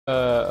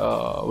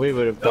We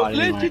would have died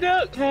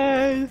anyway.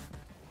 Okay.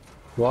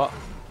 What?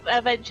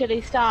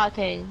 Eventually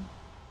starting.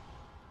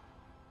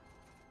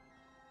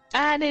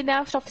 And it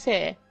now stops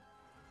here.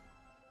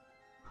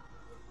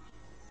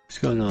 What's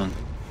going on?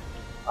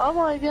 Oh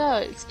my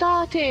god, it's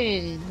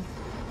starting!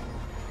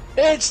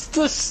 It's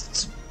the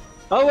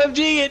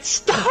OMG, it's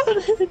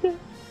started!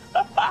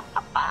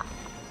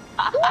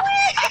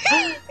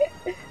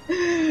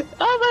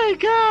 Oh my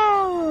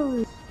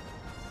god!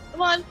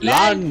 Come on,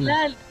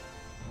 land!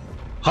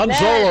 Han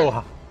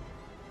Solo!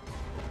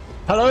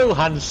 Hello,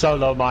 Han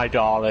Solo, my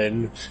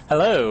darling.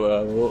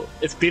 Hello,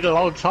 it's been a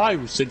long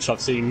time since I've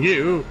seen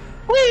you.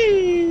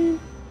 Whee!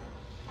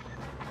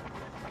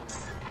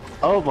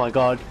 Oh my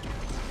god.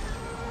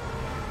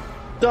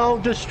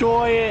 Don't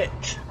destroy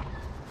it!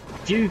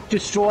 If you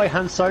destroy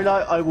Han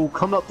Solo, I will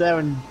come up there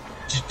and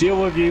just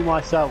deal with you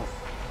myself.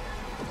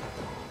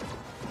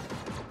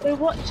 We're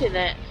watching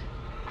it.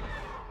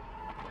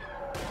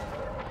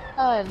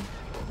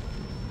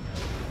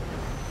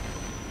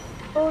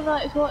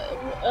 Fortnite's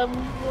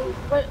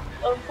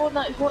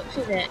Fortnite's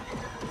watching it.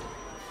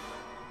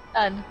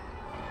 Done.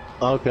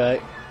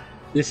 Okay.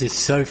 This is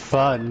so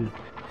fun.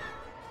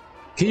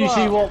 Can you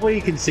see what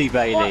we can see,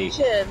 Bailey? Watch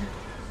him.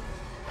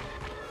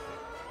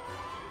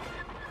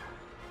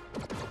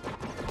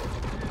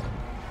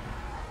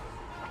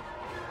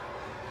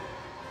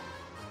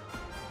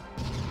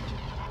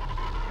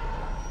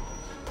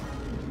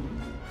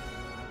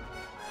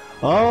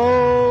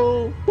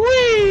 Oh,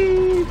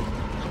 whee!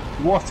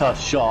 What a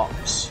shot!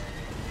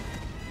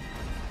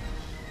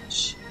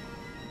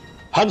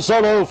 Han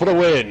Solo for the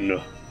win!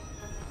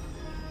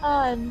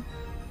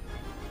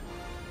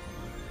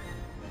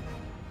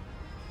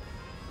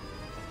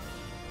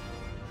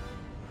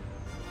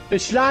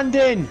 It's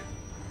landing!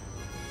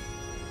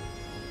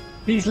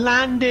 He's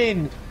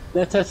landing!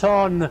 Let us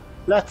on!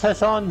 Let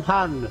us on,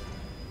 Han!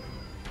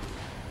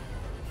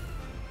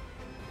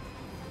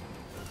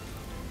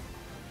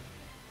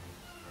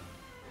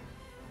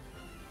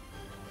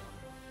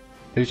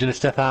 Who's gonna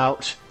step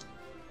out?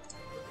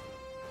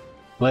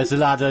 Where's the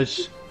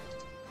ladders?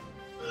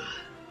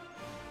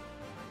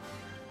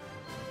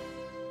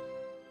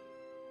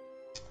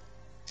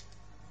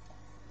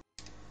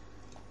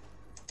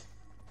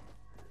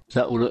 Is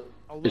that all?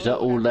 Is that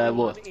all there?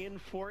 What? In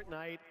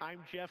Fortnite, I'm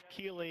Jeff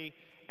Keighley,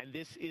 and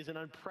this is an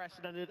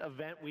unprecedented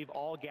event we've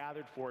all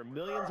gathered for.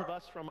 Millions of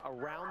us from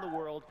around the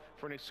world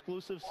for an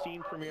exclusive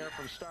scene premiere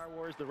from Star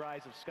Wars: The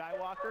Rise of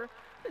Skywalker.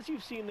 As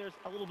you've seen, there's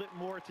a little bit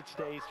more to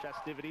today's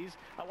festivities.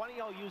 Why don't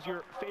y'all use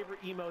your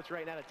favorite emotes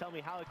right now to tell me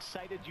how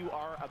excited you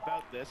are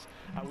about this.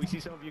 We see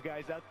some of you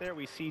guys out there.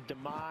 We see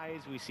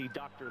Demise, we see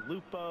Dr.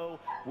 Lupo,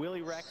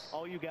 Willie Rex.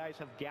 All you guys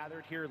have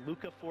gathered here.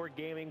 Luca 4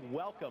 Gaming,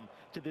 welcome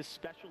to this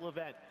special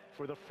event.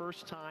 For the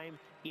first time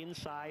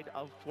inside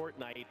of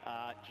Fortnite,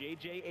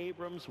 J.J.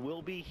 Abrams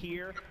will be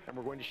here, and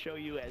we're going to show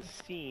you as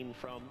seen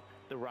from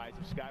The Rise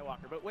of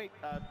Skywalker. But wait,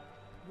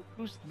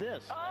 who's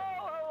this? Oh,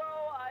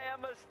 hello, I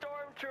am a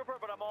stormtrooper,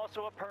 but I'm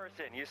also a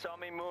person. You saw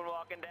me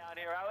moonwalking down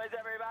here. How is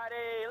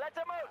everybody? Let's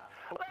emote!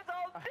 Let's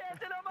all dance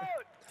and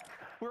emote!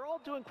 We're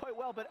all doing quite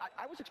well, but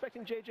I was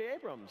expecting J.J.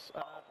 Abrams.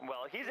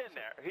 Well, he's in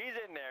there. He's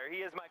in there.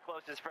 He is my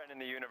closest friend in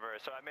the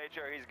universe, so I made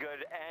sure he's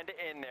good and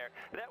in there.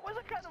 That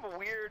was a kind of a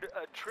weird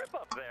trip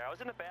up there. I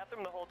was in the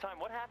bathroom the whole time.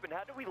 What happened?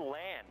 How did we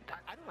land?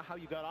 I don't know how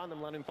you got on the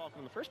Millennium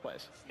Falcon in the first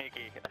place.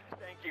 Sneaky.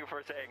 Thank you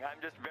for saying. I'm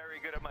just very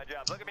good at my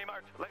job. Look at me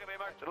march. Look at me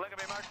march. Look at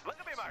me march.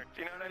 Look at me march.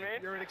 You know what I mean?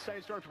 You're an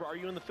excited stormtrooper. Are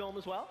you in the film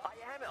as well? I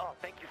am. Oh,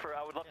 thank you for.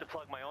 I would love to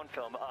plug my own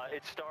film.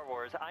 It's Star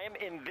Wars. I am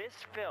in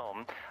this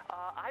film.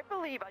 I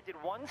believe I did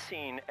one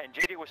scene, and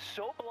JJ was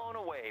so blown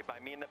away by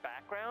me in the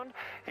background.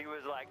 He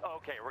was like,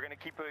 "Okay, we're gonna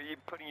keep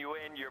putting you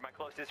in. You're my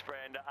closest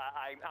friend.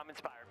 I'm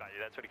inspired by you."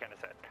 That's what he kind of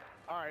said.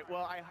 All right.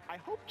 Well, I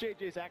hope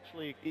JJ's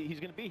actually he's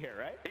gonna be here,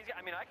 right?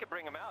 I mean, I could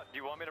bring him out. Do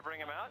you want me to bring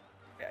him out?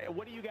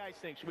 What do you guys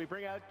think? Should we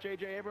bring out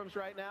J.J. Abrams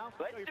right now?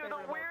 Let's do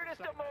the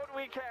weirdest emote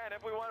we can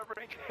if we want to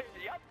bring JJ.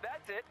 Yep,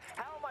 that's it.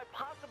 How am I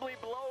possibly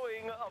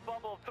blowing a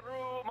bubble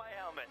through my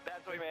helmet?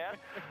 That's what, man.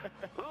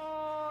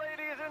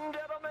 Ladies and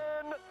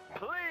gentlemen,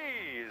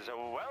 please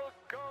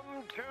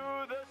welcome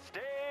to the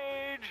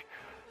stage,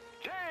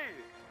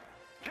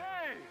 J.J.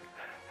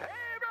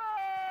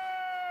 Abrams!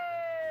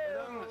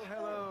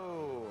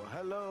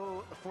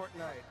 Hello,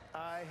 Fortnite.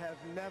 I have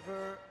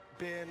never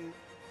been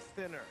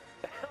thinner.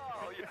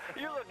 Oh,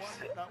 you look...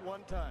 Not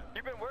one time.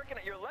 You've been working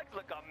at your legs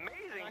look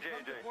amazing, I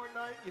come JJ. to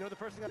Fortnite, you know the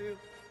first thing I do?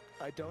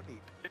 I don't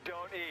eat. You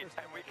don't eat,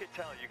 and we could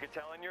tell. You could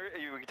tell in your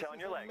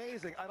legs.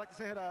 Amazing. I'd like to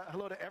say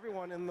hello to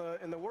everyone in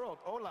the world.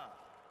 Hola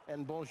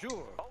and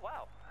bonjour. Oh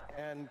wow.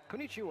 And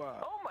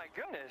konnichiwa. Oh my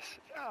goodness.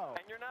 Oh.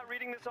 And you're not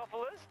reading this off a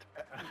list?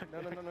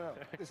 No.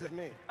 This is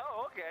me.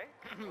 Oh, okay.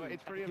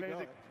 It's pretty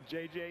amazing.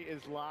 JJ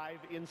is live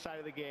inside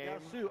of the game. Now,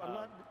 Sue, I'm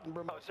not...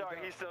 Oh, sorry,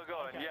 he's still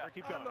going. Okay, yeah.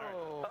 keep going.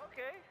 Hello.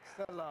 Okay.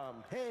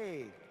 Salam.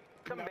 Hey.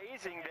 It's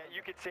amazing that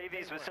you could say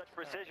these with such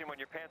precision when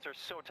your pants are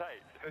so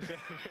tight.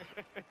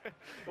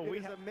 Well,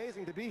 it's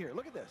amazing to be here.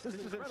 Look at this. This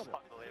is incredible.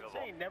 Unbelievable.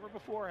 Insane. Never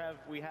before have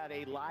we had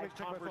a live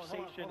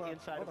conversation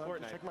inside of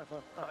Fortnite. Check my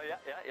phone. Oh, yeah.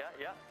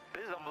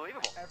 This is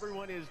unbelievable.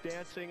 Everyone is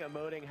dancing,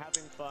 emoting,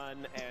 having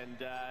fun, and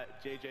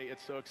JJ,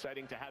 it's so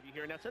exciting to have you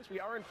here. Now, since we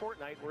are in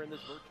Fortnite, we're in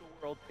this virtual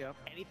world. Yep.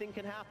 Anything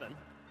can happen,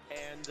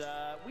 and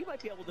we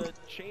might be able to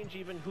change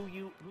even who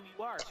you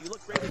are. So you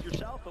look great as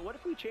yourself, but what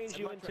if we change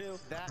you into?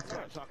 That's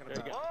what I'm talking There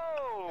you about. go.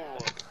 Whoa!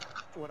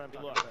 What I'm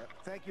talking about.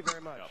 Thank you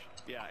very much.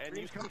 Yeah, and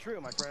Dreams come true,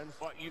 my friends.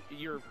 Well,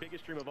 your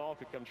biggest dream of all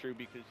could come true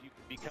because you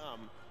could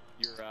become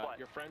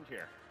your friend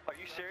here. Are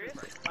you serious?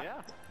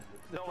 Yeah.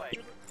 No way.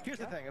 Here's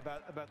the thing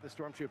about the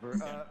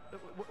stormtrooper.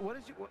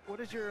 What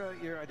is your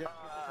identity?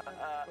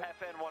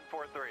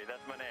 FN143.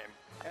 That's my name.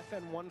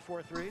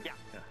 FN143. Yeah.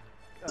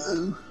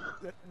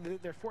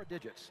 They're 4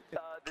 digits.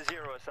 The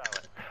 0 is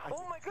silent.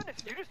 Oh my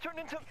goodness! You just turned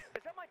into.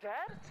 Is that my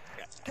dad?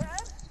 Yeah.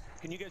 Dad?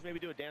 Can you guys maybe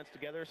do a dance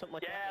together or something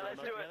like that? Yeah,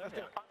 let's do it.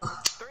 Together?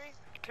 3,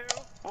 2,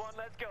 1,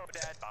 let's go,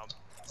 Dad.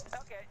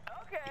 Okay.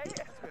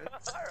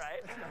 All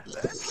right.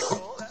 That's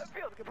cool. That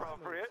feels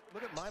appropriate.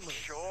 Look at my moves.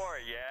 Sure,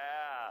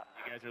 yeah.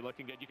 You guys are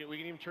looking good. We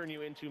can even turn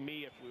you into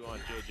me if we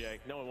want, JJ.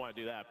 No one want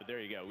to do that, but there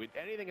you go.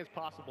 Anything is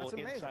possible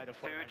inside of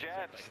Fortnite. 2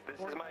 jabs. This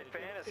is my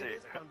fantasy.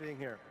 I'm being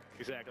here.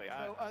 Exactly.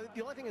 So,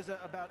 the only thing is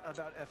about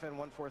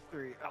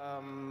FN143.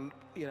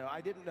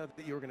 I didn't know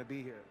that you were going to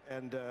be here,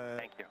 and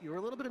Thank you. You were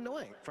a little bit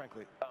annoying,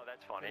 frankly. Oh,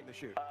 that's funny. In the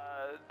shoot.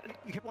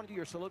 You kept wanting to do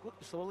your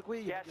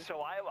soliloquy. Yes,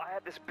 so I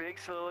had this big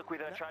soliloquy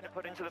that I tried to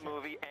put into the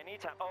movie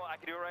anytime. Oh, I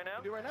can do it right now?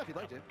 You can do it right now if you'd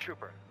like to.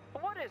 Trooper.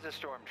 What is a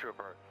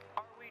stormtrooper?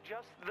 Are we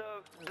just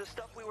the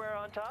stuff we wear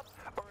on top,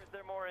 or is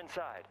there more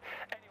inside?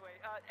 Anyway,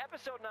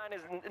 episode 9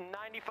 is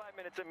 95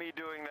 minutes of me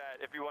doing that,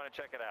 if you want to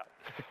check it out.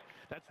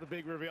 That's the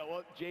big reveal.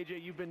 Well,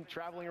 JJ, you've been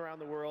traveling around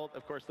the world.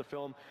 Of course, the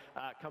film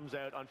comes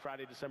out on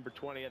Friday, December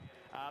 20th.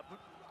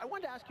 I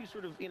wanted to ask you,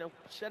 sort of,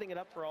 setting it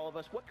up for all of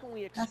us. What can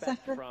we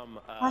expect from?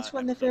 That's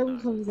when the film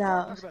comes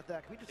out. Talk about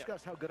that. Can we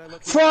discuss how good I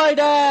look?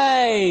 Friday!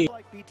 I look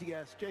like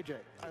BTS, JJ.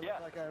 I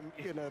look like I'm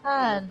in a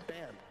band.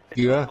 It's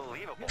Yeah.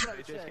 unbelievable. Here's what I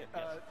would say.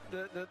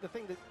 The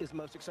thing that is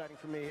most exciting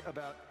for me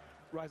about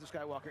Rise of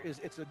Skywalker is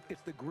it's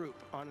the group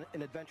on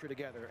an adventure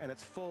together, and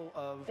it's full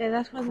of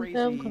That's when the crazy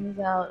film comes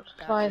out.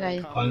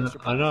 Friday.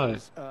 I know.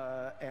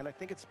 And I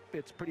think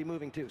it's pretty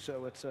moving too.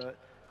 So it's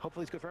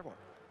hopefully it's good for everyone.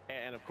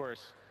 And of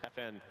course,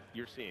 FN,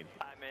 your scene.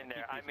 I'm in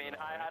there. I mean,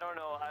 I don't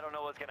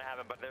know what's gonna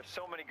happen, but there's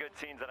so many good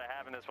scenes that I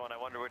have in this one. I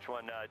wonder which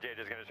one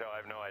JJ's gonna show. I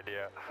have no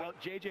idea. Well,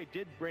 JJ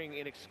did bring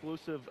an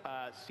exclusive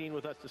scene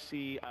with us to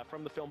see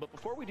from the film, but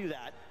before we do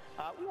that,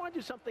 we want to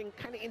do something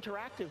kind of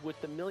interactive with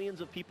the millions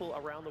of people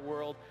around the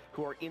world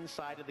who are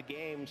inside of the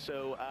game.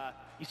 So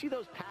you see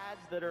those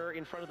pads that are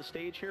in front of the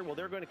stage here? Well,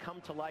 they're going to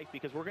come to life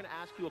because we're going to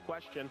ask you a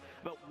question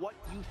about what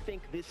you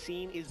think this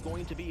scene is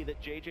going to be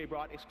that JJ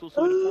brought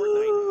exclusively to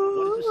Fortnite.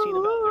 What is the scene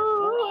about? There are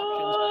 4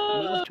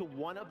 options. Move to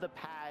one of the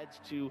pads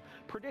to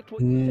predict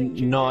what you think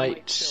JJ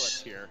might show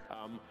us here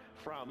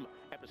from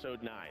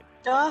episode 9.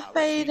 Darth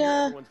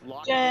Vader,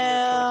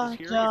 Jedi.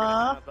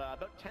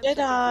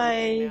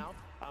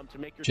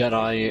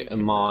 Jedi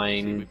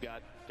mine. We've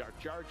got Darth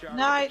Jar Jar,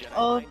 Knight Jedi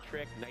of Mind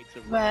Trick, Knights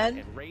of Ren.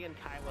 And Rey and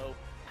Kylo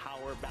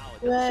Power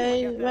Ballad.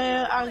 Rey and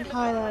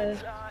Kylo.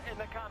 In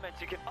the comments,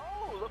 you can.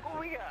 Oh, look what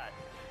we got.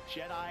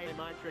 Jedi and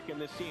Mind Trick in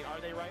this scene. Are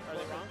they right? Are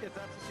they wrong? If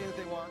that's the scene that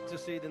they want to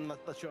see, then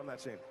let's show them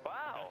that scene.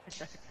 Wow.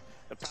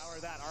 The power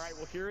of that. All right,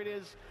 well, here it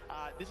is.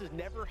 This has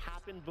never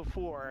happened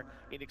before,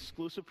 an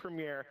exclusive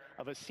premiere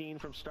of a scene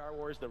from Star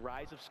Wars, The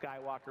Rise of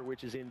Skywalker,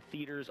 which is in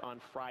theaters on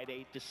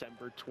Friday,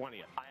 December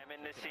 20th. I am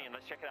in this scene.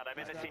 Let's check it out. I'm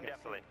in the scene,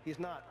 definitely. He's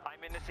not.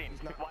 I'm in the scene.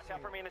 Watch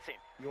out for me in the scene.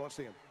 You won't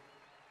see him.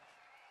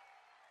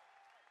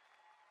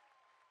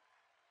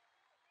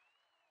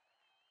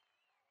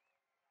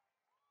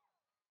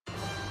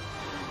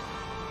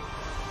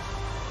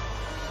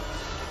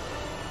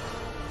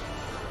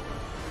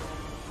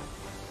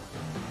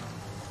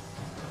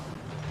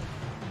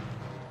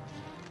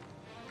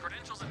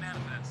 Credentials and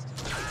manifest.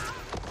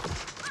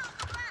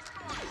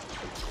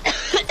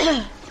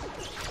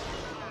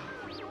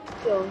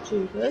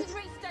 Stormtroopers.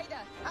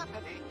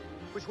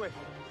 Which way?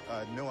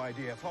 No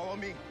idea. Follow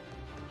me.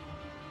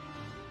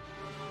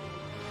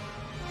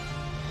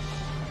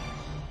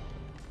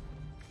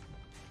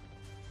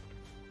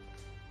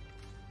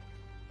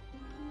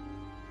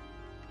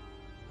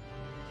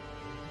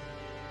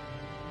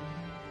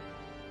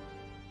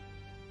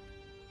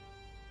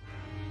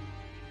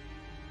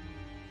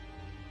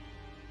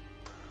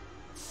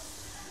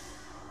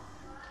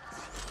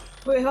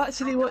 We're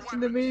actually watching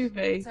the movie.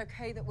 It's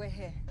okay that we're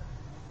here.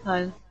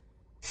 No.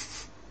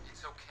 It's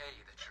okay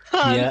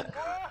that you're Yeah.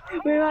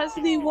 We're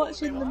actually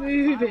watching the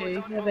movie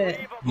of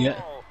it.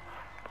 Yeah.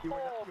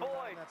 Oh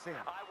boy. scene.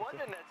 I was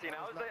in that scene.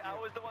 I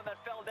was the one that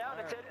fell down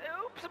and said,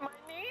 "Oops, my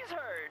knees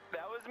hurt."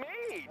 That was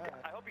me.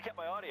 I hope you kept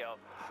my audio.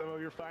 Some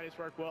of your finest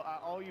work. Well,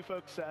 all you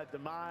folks,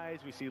 Demise,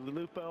 we see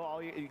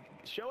Lulupo.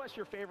 Show us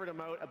your favorite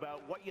emote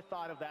about what you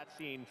thought of that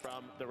scene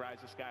from The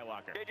Rise of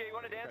Skywalker. JJ, you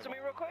want to dance with me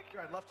real quick?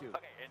 Sure, I'd love to.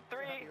 Okay, in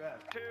 3,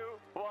 2,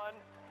 1,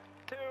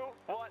 2,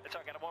 1.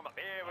 Sorry, I gotta warm up.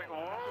 Here we go.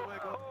 I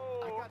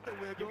got the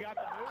wiggle. You got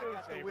the moves, I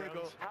got the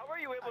wiggle. How are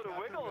you able to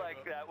wiggle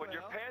like that when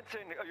your pants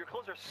and your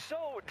clothes are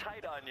so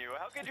tight on you?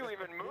 How could you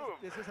even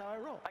move? This is how I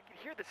roll. I can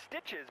hear the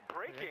stitches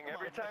breaking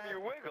every time you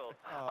wiggle.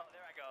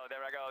 Oh, there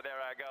I go.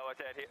 What's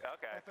that here?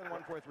 Okay.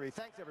 FN143.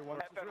 Thanks, everyone.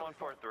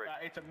 FN143.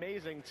 It's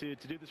amazing to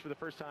do this for the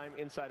first time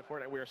inside of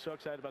Fortnite. We are so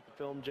excited about the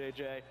film,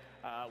 JJ.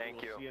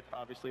 Thank you. We'll see it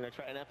obviously next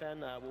Friday.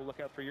 And FN, we'll look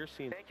out for your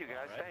scene. Thank you,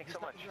 guys. Thanks so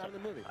much. You're in the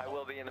movie. I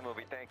will be in the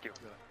movie. Thank you.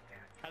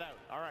 Head out.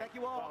 All right. Thank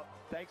you all. Well,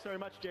 thanks very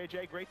much,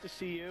 JJ. Great to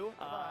see you.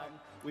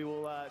 We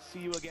will see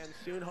you again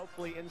soon,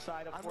 hopefully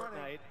inside of Fortnite.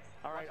 Running.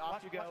 All right,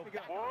 off you go. Watch me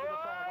go.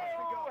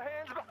 Whoa!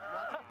 Hands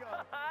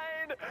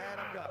behind! And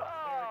I'm done.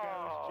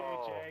 There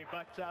goes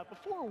JJ. But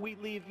before we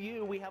leave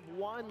you, we have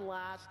one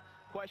last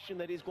question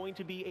that is going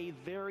to be a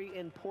very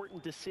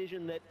important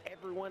decision that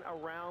everyone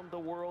around the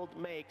world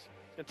makes.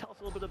 And tell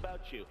us a little bit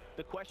about you.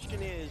 The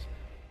question is,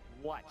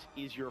 what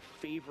is your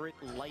favorite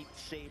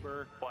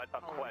lightsaber? What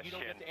a question. You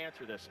don't get to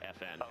answer this,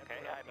 FN.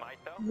 Okay, I might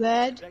though.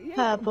 Red,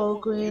 purple,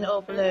 green,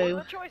 or What blue?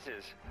 are the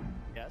choices?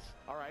 Yes.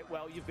 All right.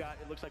 Well,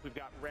 it looks like we've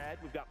got red,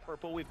 we've got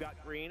purple, we've got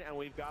green, and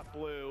we've got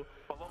blue.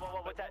 Whoa,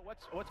 what's that?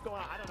 What's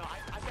going on? I don't know.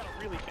 I've got a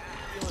really bad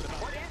feeling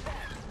about What is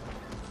that?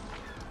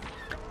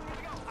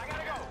 I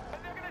gotta go.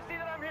 They're gonna see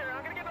that I'm here.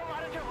 I'm gonna get in a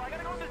lot of trouble. I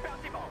gotta go with this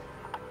bouncy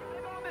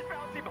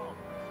ball.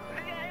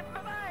 Yeah,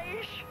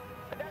 bye-bye.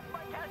 That's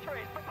my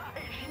catchphrase. Bye-bye.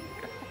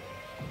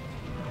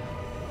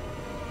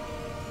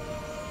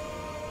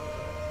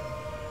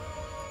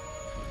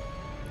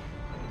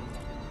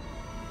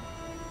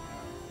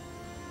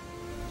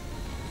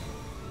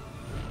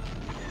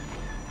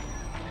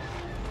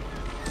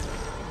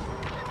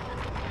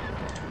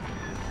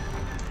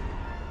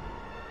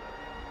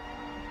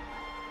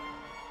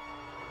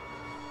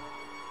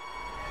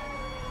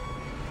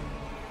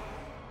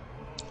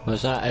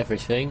 Was that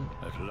everything?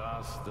 At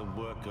last the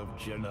work of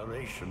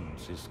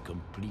generations is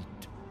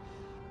complete.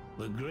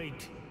 The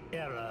great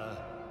error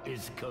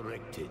is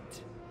corrected.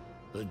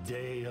 The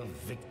day of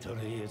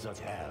victory is at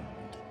hand.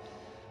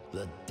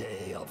 The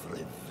day of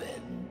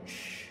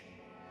revenge.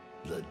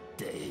 The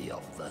day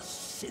of the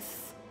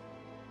Sith.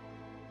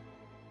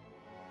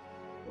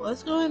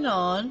 What's going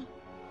on?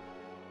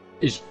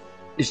 Is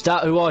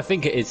that who I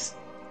think it is?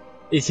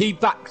 Is he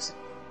back?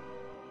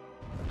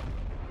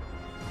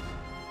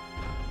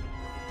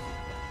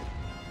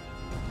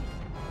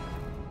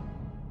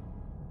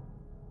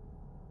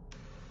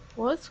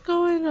 What's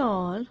going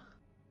on?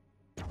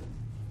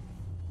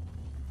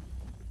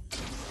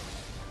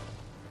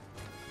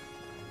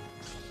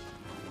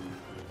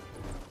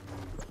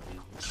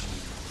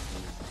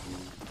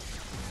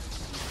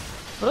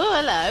 Oh,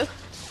 hello.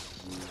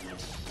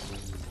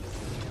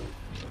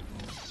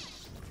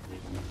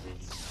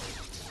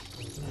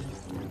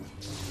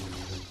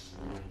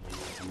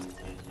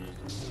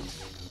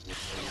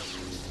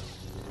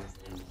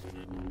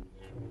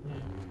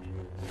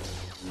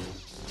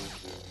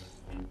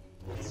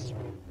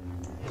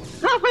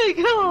 Oh my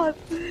god!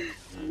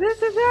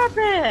 This is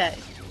epic!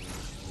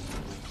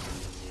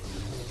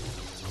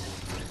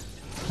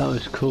 That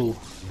was cool.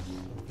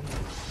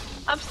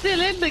 I'm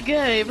still in the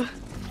game.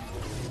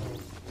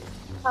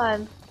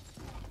 Fun.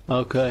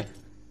 Okay.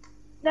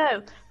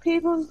 No,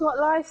 people's got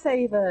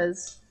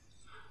lifesavers.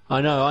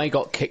 I know, I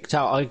got kicked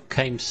out. I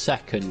came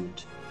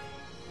second.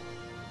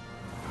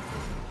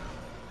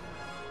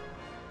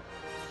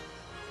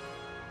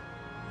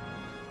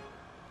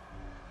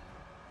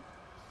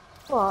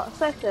 What?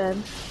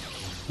 Second?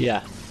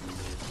 Yeah.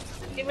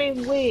 You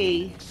mean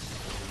we?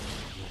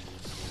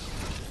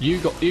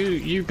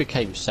 You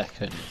became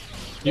second.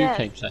 You Yes.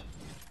 came second.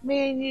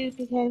 Me and you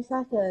became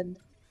second.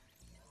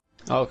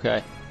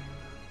 Okay.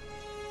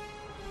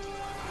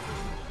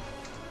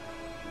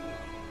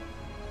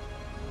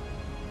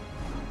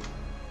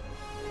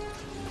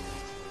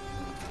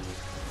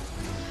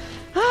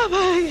 Oh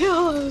my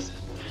god!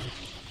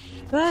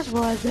 That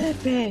was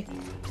epic!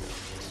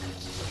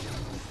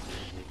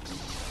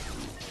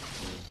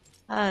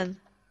 And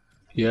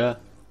Yeah.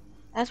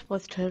 that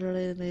was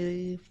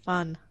totally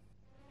fun.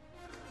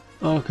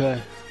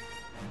 Okay.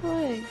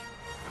 Wait,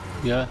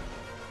 Yeah.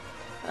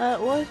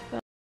 what?